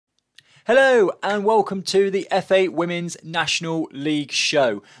Hello and welcome to the FA Women's National League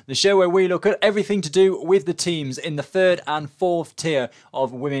show. The show where we look at everything to do with the teams in the third and fourth tier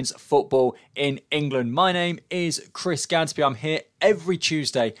of women's football in England. My name is Chris Gadsby. I'm here every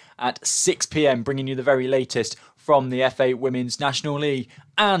Tuesday at 6 p.m. bringing you the very latest from the FA Women's National League.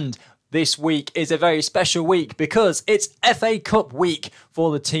 And this week is a very special week because it's FA Cup week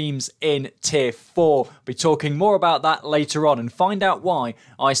for the teams in Tier 4. We'll be talking more about that later on and find out why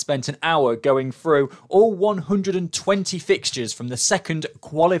I spent an hour going through all 120 fixtures from the second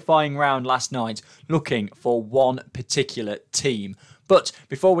qualifying round last night, looking for one particular team. But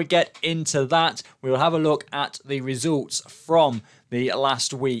before we get into that, we'll have a look at the results from the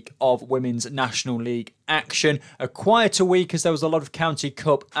last week of Women's National League action. A quieter week as there was a lot of County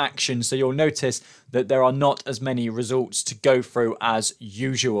Cup action, so you'll notice that there are not as many results to go through as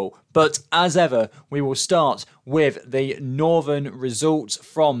usual. But as ever, we will start with the Northern results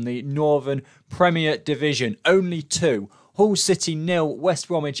from the Northern Premier Division. Only two. Hull City 0, West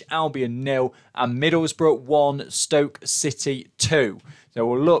Bromwich Albion 0 and Middlesbrough 1, Stoke City 2. So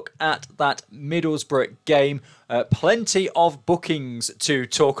we'll look at that Middlesbrough game. Plenty of bookings to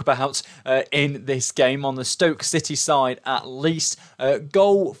talk about in this game on the Stoke City side at least.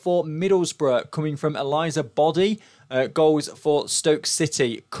 Goal for Middlesbrough coming from Eliza Boddy. Goals for Stoke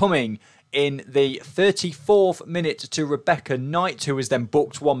City coming in the 34th minute to Rebecca Knight, who was then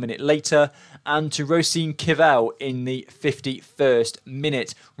booked 1 minute later, and to Rosine Kivell in the 51st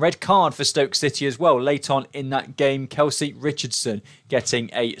minute. Red card for Stoke City as well. Late on in that game, Kelsey Richardson getting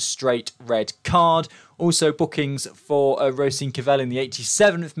a straight red card. Also bookings for Rosine Kivell in the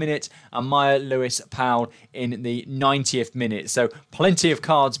 87th minute and Maya Lewis-Powell in the 90th minute. So plenty of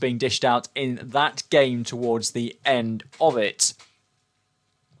cards being dished out in that game towards the end of it.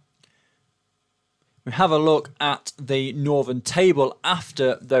 We have a look at the Northern table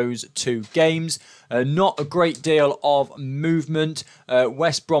after those two games. Not a great deal of movement.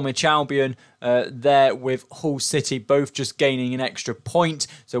 West Bromwich Albion there with Hull City both just gaining an extra point.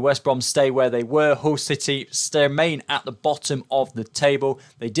 So West Brom stay where they were. Hull City remain at the bottom of the table.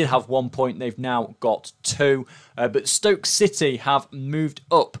 They did have 1 point. They've now got two. But Stoke City have moved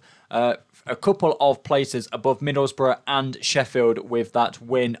up a couple of places above Middlesbrough and Sheffield with that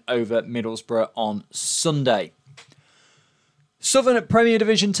win over Middlesbrough on Sunday. Southern Premier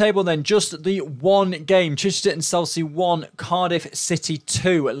Division table then, just the one game. Chichester and Chelsea 1, Cardiff City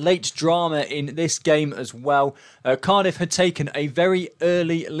 2. Late drama in this game as well. Cardiff had taken a very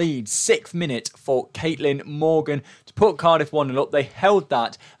early lead, 6th minute for Caitlin Morgan to put Cardiff 1-0 up. They held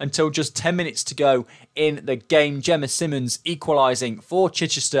that until just 10 minutes to go in the game. Gemma Simmons equalising for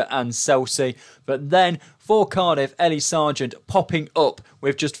Chichester and Chelsea. But then for Cardiff, Ellie Sargent popping up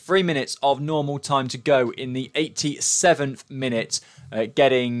with just 3 minutes of normal time to go in the 87th minute,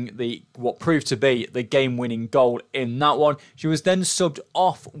 getting what proved to be the game-winning goal in that one. She was then subbed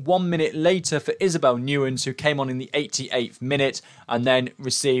off 1 minute later for Isabel Newens, who came on in the 88th minute and then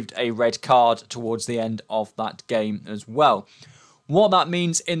received a red card towards the end of that game as well. What that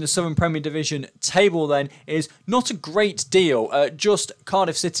means in the Southern Premier Division table then is not a great deal. Just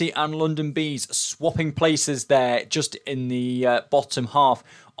Cardiff City and London Bees swapping places there just in the bottom half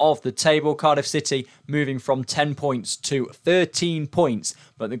of the table. Cardiff City moving from 10 points to 13 points,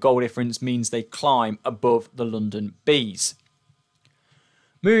 but the goal difference means they climb above the London Bees.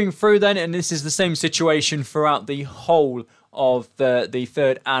 Moving through then, and this is the same situation throughout the whole of the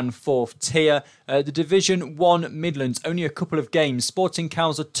third and fourth tier. The Division 1 Midlands, only a couple of games. Sporting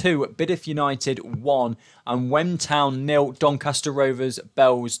Cowser 2, Biddeford United 1 and Wem Town 0, Doncaster Rovers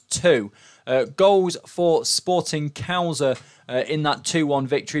Bells 2. Goals for Sporting Cowser in that 2-1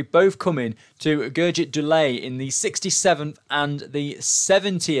 victory, both coming to Gurjit Dulay in the 67th and the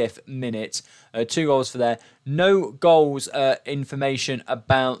 70th minute. 2 goals for there. No goals information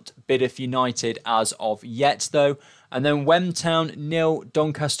about Biddeford United as of yet though. And then Wem Town 0,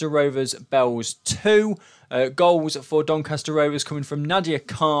 Doncaster Rovers Bells 2. Goals for Doncaster Rovers coming from Nadia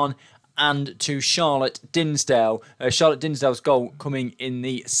Khan and to Charlotte Dinsdale. Charlotte Dinsdale's goal coming in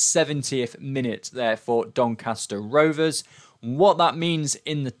the 70th minute there for Doncaster Rovers. What that means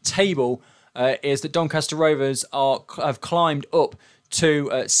in the table is that Doncaster Rovers have climbed up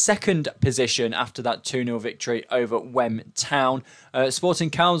to second position after that 2-0 victory over Wem Town. Sporting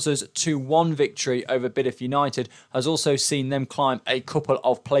Cowser's 2-1 victory over Biddeford United has also seen them climb a couple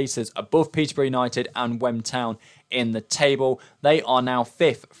of places above Peterborough United and Wem Town in the table. They are now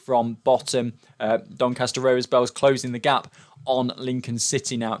 5th from bottom. Doncaster Rovers Bells closing the gap on Lincoln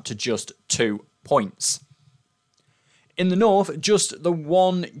City now to just 2 points. In the north, just the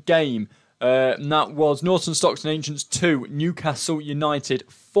one game. And that was Norton Stockton Ancients 2, Newcastle United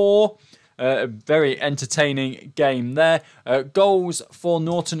 4. A very entertaining game there. Goals for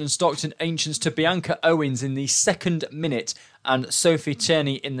Norton and Stockton Ancients to Bianca Owens in the 2nd minute and Sophie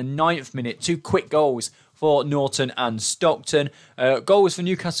Tierney in the 9th minute. 2 quick goals for Norton and Stockton. Goals for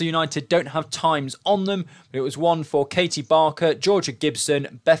Newcastle United don't have times on them, but it was one for Katie Barker, Georgia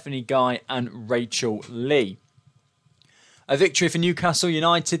Gibson, Bethany Guy and Rachel Lee. A victory for Newcastle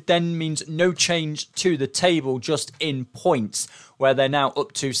United then means no change to the table, just in points, where they're now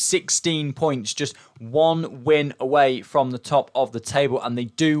up to 16 points, just 1 win away from the top of the table, and they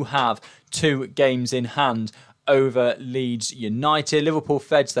do have 2 games in hand over Leeds United. Liverpool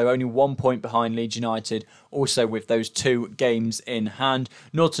Feds, though, only 1 point behind Leeds United, also with those 2 games in hand.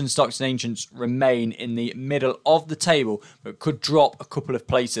 Norton Stockton Ancients remain in the middle of the table, but could drop a couple of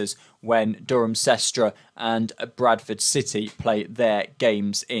places when Durham Sestra and Bradford City play their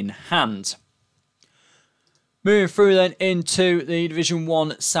games in hand. Moving through then into the Division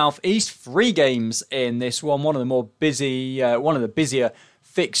 1 South East, 3 games in this one. One of the busier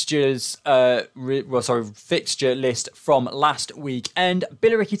fixtures, fixture list from last weekend.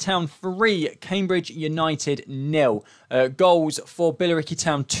 Billericay Town 3, Cambridge United 0. Goals for Billericay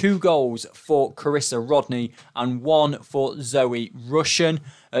Town, 2 goals for Carissa Rodney and 1 for Zoe Russian.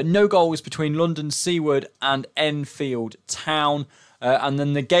 No goals between London Seaward and Enfield Town. And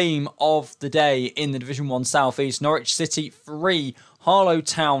then the game of the day in the Division 1 South East, Norwich City 3, Harlow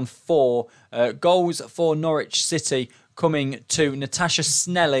Town 4. Goals for Norwich City coming to Natasha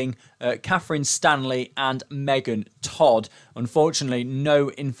Snelling, Catherine Stanley and Megan Todd. Unfortunately, no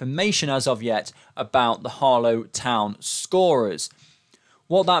information as of yet about the Harlow Town scorers.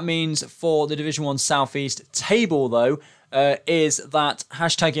 What that means for the Division 1 South East table, though, is that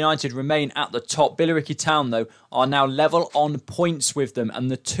Hashtag United remain at the top. Billericay Town, though, are now level on points with them,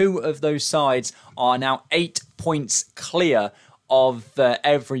 and the 2 of those sides are now 8 points clear of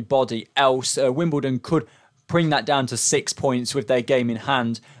everybody else. Wimbledon could bring that down to 6 points with their game in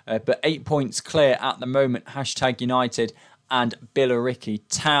hand, but 8 points clear at the moment, Hashtag United and Billericay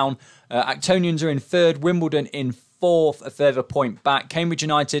Town. Actonians are in 3rd, Wimbledon in 4th, a further point back. Cambridge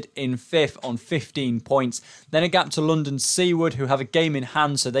United in 5th on 15 points. Then a gap to London Seaward, who have a game in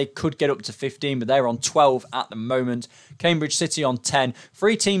hand, so they could get up to 15, but they're on 12 at the moment. Cambridge City on 10.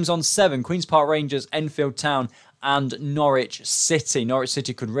 3 teams on 7, Queen's Park Rangers, Enfield Town and Norwich City. Norwich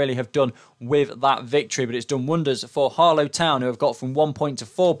City could really have done with that victory, but it's done wonders for Harlow Town, who have got from 1 point to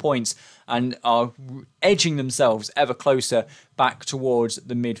 4 points and are edging themselves ever closer back towards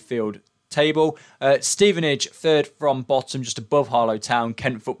the midfield table. Stevenage 3rd from bottom, just above Harlow Town.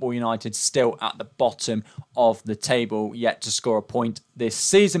 Kent Football United still at the bottom of the table, yet to score a point this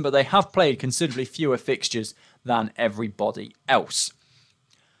season, but they have played considerably fewer fixtures than everybody else.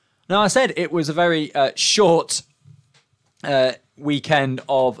 Now, I said it was a very short weekend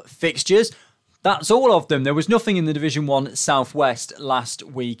of fixtures. That's all of them. There was nothing in the Division 1 Southwest last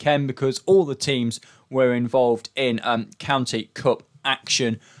weekend because all the teams were involved in County Cup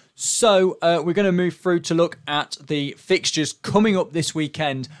action. So we're going to move through to look at the fixtures coming up this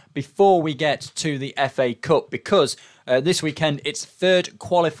weekend before we get to the FA Cup, because this weekend it's 3rd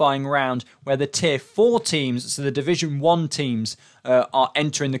qualifying round where the Tier 4 teams, so the Division 1 teams, are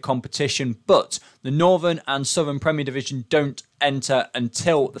entering the competition, but the Northern and Southern Premier Division don't enter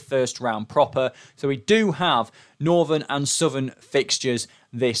until the first round proper. So we do have Northern and Southern fixtures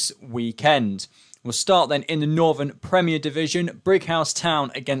this weekend. We'll start then in the Northern Premier Division. Brighouse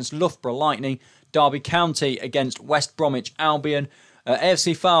Town against Loughborough Lightning. Derby County against West Bromwich Albion.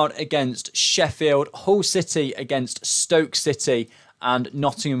 AFC Fylde against Sheffield. Hull City against Stoke City. And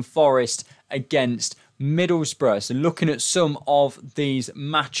Nottingham Forest against Middlesbrough. So looking at some of these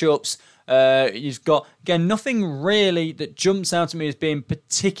matchups, you've got, again, nothing really that jumps out at me as being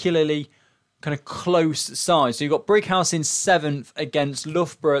particularly kind of close size. So you've got Brighouse in 7th against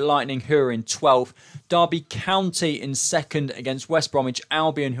Loughborough Lightning, who are in 12th. Derby County in 2nd against West Bromwich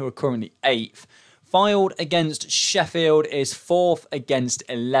Albion, who are currently 8th. Fylde against Sheffield is 4th against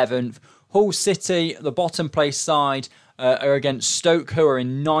 11th. Hull City, the bottom place side, are against Stoke, who are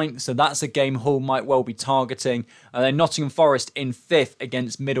in 9th. So that's a game Hull might well be targeting. And then Nottingham Forest in 5th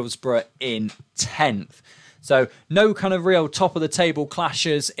against Middlesbrough in 10th. So no kind of real top of the table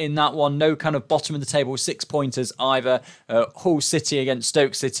clashes in that one. No kind of bottom of the table 6-pointers either. Hull City against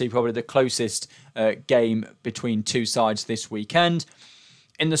Stoke City, probably the closest game between two sides this weekend.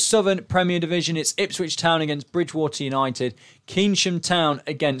 In the Southern Premier Division, it's Ipswich Town against Bridgewater United, Keynsham Town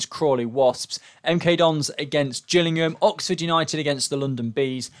against Crawley Wasps, MK Dons against Gillingham, Oxford United against the London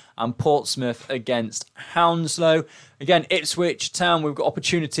Bees, and Portsmouth against Hounslow. Again, Ipswich Town, we've got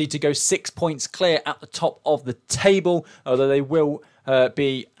opportunity to go 6 points clear at the top of the table, although they will have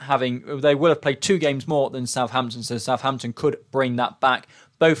played 2 games more than Southampton, so Southampton could bring that back.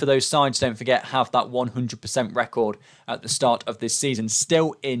 Both of those sides, don't forget, have that 100% record at the start of this season,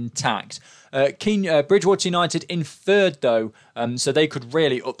 still intact. Bridgewater United in third, though, so they could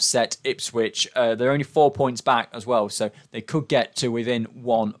really upset Ipswich. They're only 4 points back as well, so they could get to within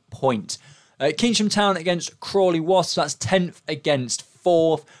 1 point. Keynsham Town against Crawley Wasps, that's 10th against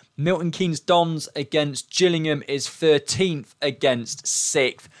 4th. Milton Keynes Dons against Gillingham is 13th against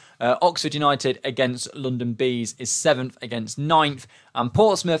 6th. Oxford United against London Bees is 7th against 9th. And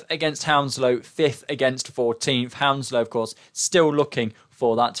Portsmouth against Hounslow, 5th against 14th. Hounslow, of course, still looking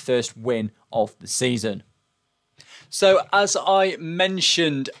for that first win of the season. So, as I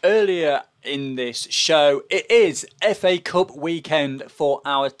mentioned earlier in this show, it is FA Cup weekend for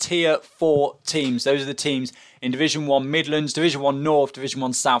our Tier 4 teams. Those are the teams in Division 1 Midlands, Division 1 North, Division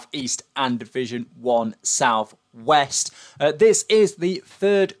 1 South East and Division 1 South West. This is the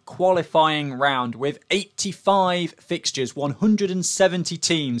third qualifying round with 85 fixtures, 170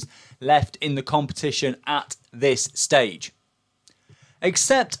 teams left in the competition at this stage.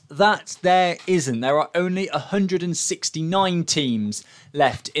 Except that there isn't. There are only 169 teams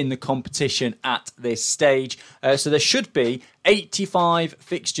left in the competition at this stage. So there should be 85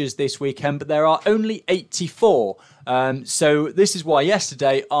 fixtures this weekend, but there are only 84. So this is why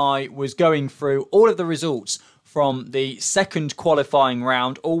yesterday I was going through all of the results from the second qualifying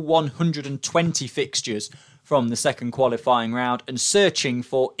round, all 120 fixtures from the second qualifying round, and searching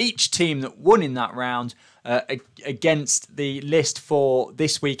for each team that won in that round against the list for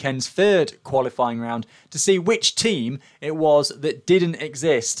this weekend's third qualifying round to see which team it was that didn't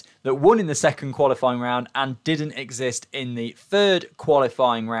exist, that won in the second qualifying round and didn't exist in the third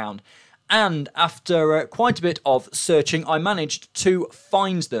qualifying round. And after quite a bit of searching, I managed to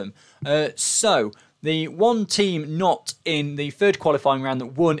find them. So the one team not in the third qualifying round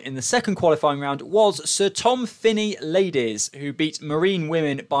that won in the second qualifying round was Sir Tom Finney Ladies, who beat Marine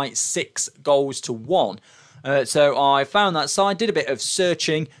Women by 6 goals to 1. So I found that side, did a bit of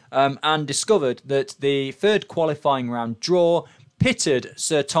searching and discovered that the third qualifying round draw pitted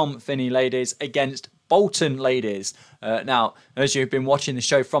Sir Tom Finney Ladies against Bolton Ladies. Now, as you've been watching the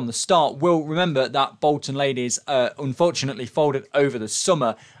show from the start, will remember that Bolton Ladies unfortunately folded over the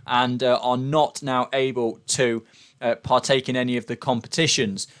summer and are not now able to partake in any of the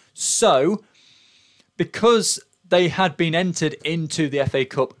competitions. So, because they had been entered into the FA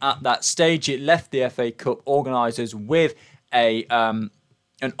Cup at that stage, it left the FA Cup organisers with an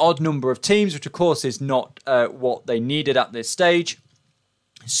odd number of teams, which of course is not what they needed at this stage.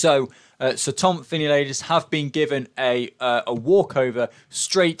 So Sir Tom Finney Ladies have been given a walkover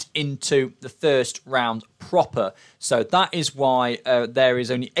straight into the first round proper. So that is why there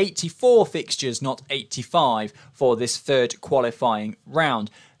is only 84 fixtures, not 85, for this third qualifying round.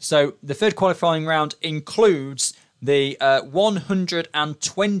 So the third qualifying round includes the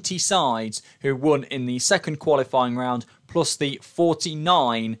 120 sides who won in the second qualifying round, plus the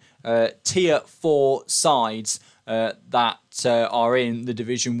 49 Tier 4 sides that are in the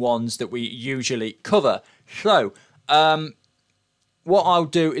Division 1s that we usually cover. So, what I'll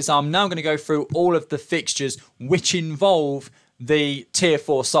do is I'm now going to go through all of the fixtures which involve the Tier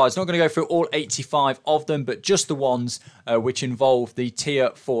 4 sides. I'm not going to go through all 85 of them, but just the ones which involve the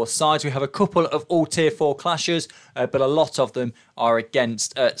Tier 4 sides. We have a couple of all Tier 4 clashes, but a lot of them are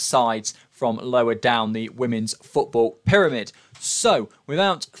against sides from lower down the women's football pyramid. So,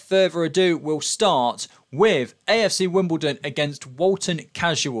 without further ado, we'll start with AFC Wimbledon against Walton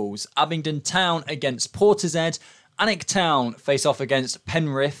Casuals, Abingdon Town against Portishead, Alnwick Town face off against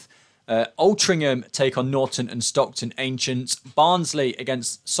Penrith, Altrincham take on Norton and Stockton Ancients, Barnsley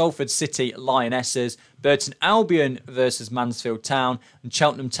against Salford City Lionesses, Burton Albion versus Mansfield Town, and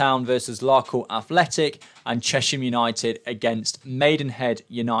Cheltenham Town versus Larkhall Athletic, and Chesham United against Maidenhead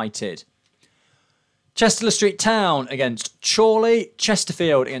United. Chester Street Town against Chorley,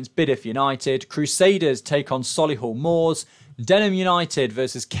 Chesterfield against Biddeford United, Crusaders take on Solihull Moors, Denham United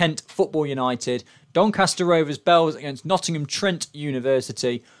versus Kent Football United, Doncaster Rovers Bells against Nottingham Trent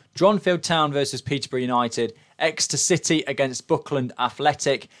University, Dronfield Town versus Peterborough United, Exeter City against Buckland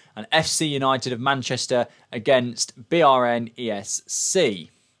Athletic, and FC United of Manchester against BRN ESC.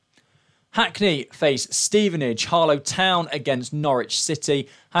 Hackney face Stevenage, Harlow Town against Norwich City,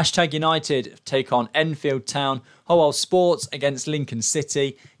 #United take on Enfield Town, Howell Sports against Lincoln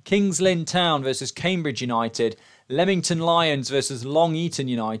City, Kings Lynn Town versus Cambridge United, Leamington Lions versus Long Eaton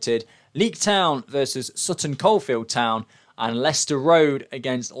United, Leek Town versus Sutton Coldfield Town, and Leicester Road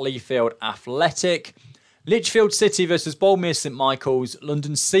against Leafield Athletic. Lichfield City versus Boldmere St Michael's,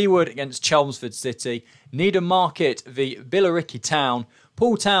 London Seaward against Chelmsford City, Needham Market v Billericay Town,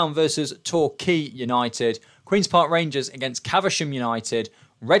 Poole Town versus Torquay United, Queen's Park Rangers against Caversham United,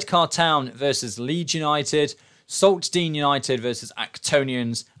 Redcar Town versus Leeds United, Saltdean United versus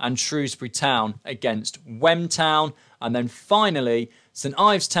Actonians, and Shrewsbury Town against Wem Town. And then finally, St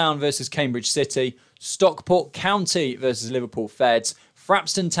Ives Town versus Cambridge City, Stockport County versus Liverpool Feds,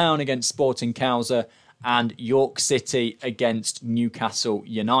 Frapston Town against Sporting Cowser, and York City against Newcastle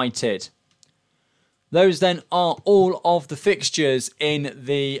United. Those then are all of the fixtures in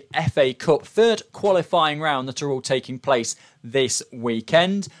the FA Cup third qualifying round that are all taking place this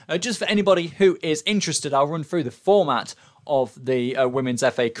weekend. Just for anybody who is interested, I'll run through the format of the Women's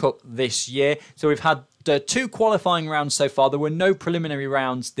FA Cup this year. So we've had 2 qualifying rounds so far. There were no preliminary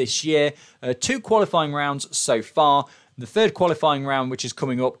rounds this year. 2 qualifying rounds so far. The third qualifying round, which is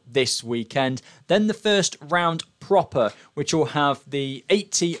coming up this weekend. Then the first round proper, which will have the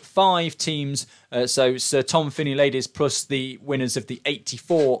 85 teams, so Sir Tom Finney ladies plus the winners of the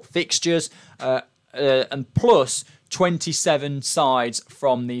 84 fixtures, and plus 27 sides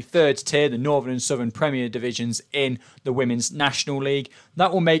from the third tier, the Northern and Southern Premier Divisions in the Women's National League.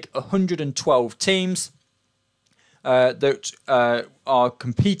 That will make 112 teams. That are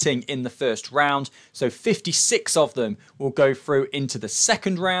competing in the first round. So 56 of them will go through into the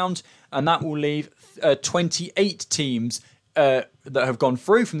second round, and that will leave 28 teams that have gone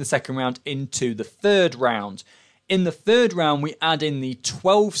through from the second round into the third round. In the third round, we add in the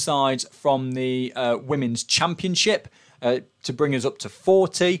 12 sides from the Women's Championship to bring us up to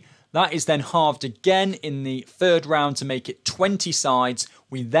 40. That is then halved again in the third round to make it 20 sides.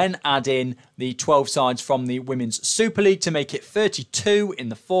 We then add in the 12 sides from the Women's Super League to make it 32 in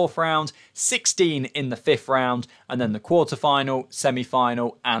the fourth round, 16 in the fifth round, and then the quarter-final,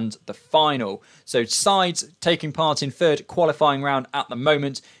 semi-final, and the final. So sides taking part in third qualifying round at the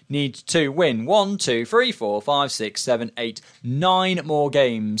moment need to win 1, 2, 3, 4, 5, 6, 7, 8, 9 more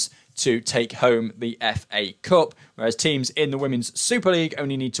games to take home the FA Cup, whereas teams in the Women's Super League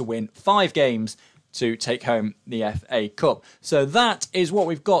only need to win 5 games to take home the FA Cup. So that is what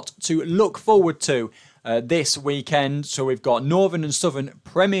we've got to look forward to this weekend. So we've got Northern and Southern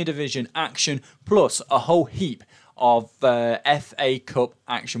Premier Division action, plus a whole heap of FA Cup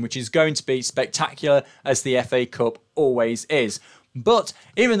action, which is going to be spectacular, as the FA Cup always is. But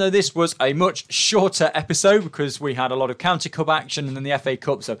even though this was a much shorter episode, because we had a lot of County Cup action and then the FA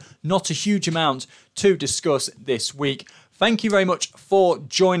Cup, so not a huge amount to discuss this week, thank you very much for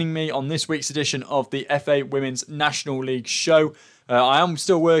joining me on this week's edition of the FA Women's National League show. I am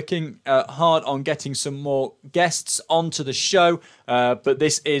still working hard on getting some more guests onto the show, but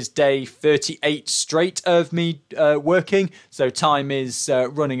this is day 38 straight of me working, so time is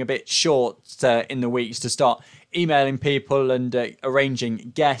running a bit short in the weeks to start emailing people and arranging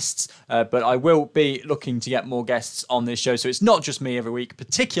guests, but I will be looking to get more guests on this show, so it's not just me every week,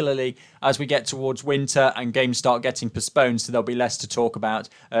 particularly as we get towards winter and games start getting postponed, so there'll be less to talk about.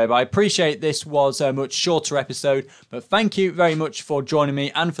 But I appreciate this was a much shorter episode, but thank you very much for joining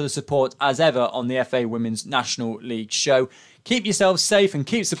me and for the support as ever on the FA Women's National League show. Keep yourselves safe and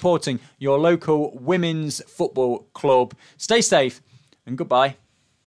keep supporting your local women's football club. Stay safe and goodbye.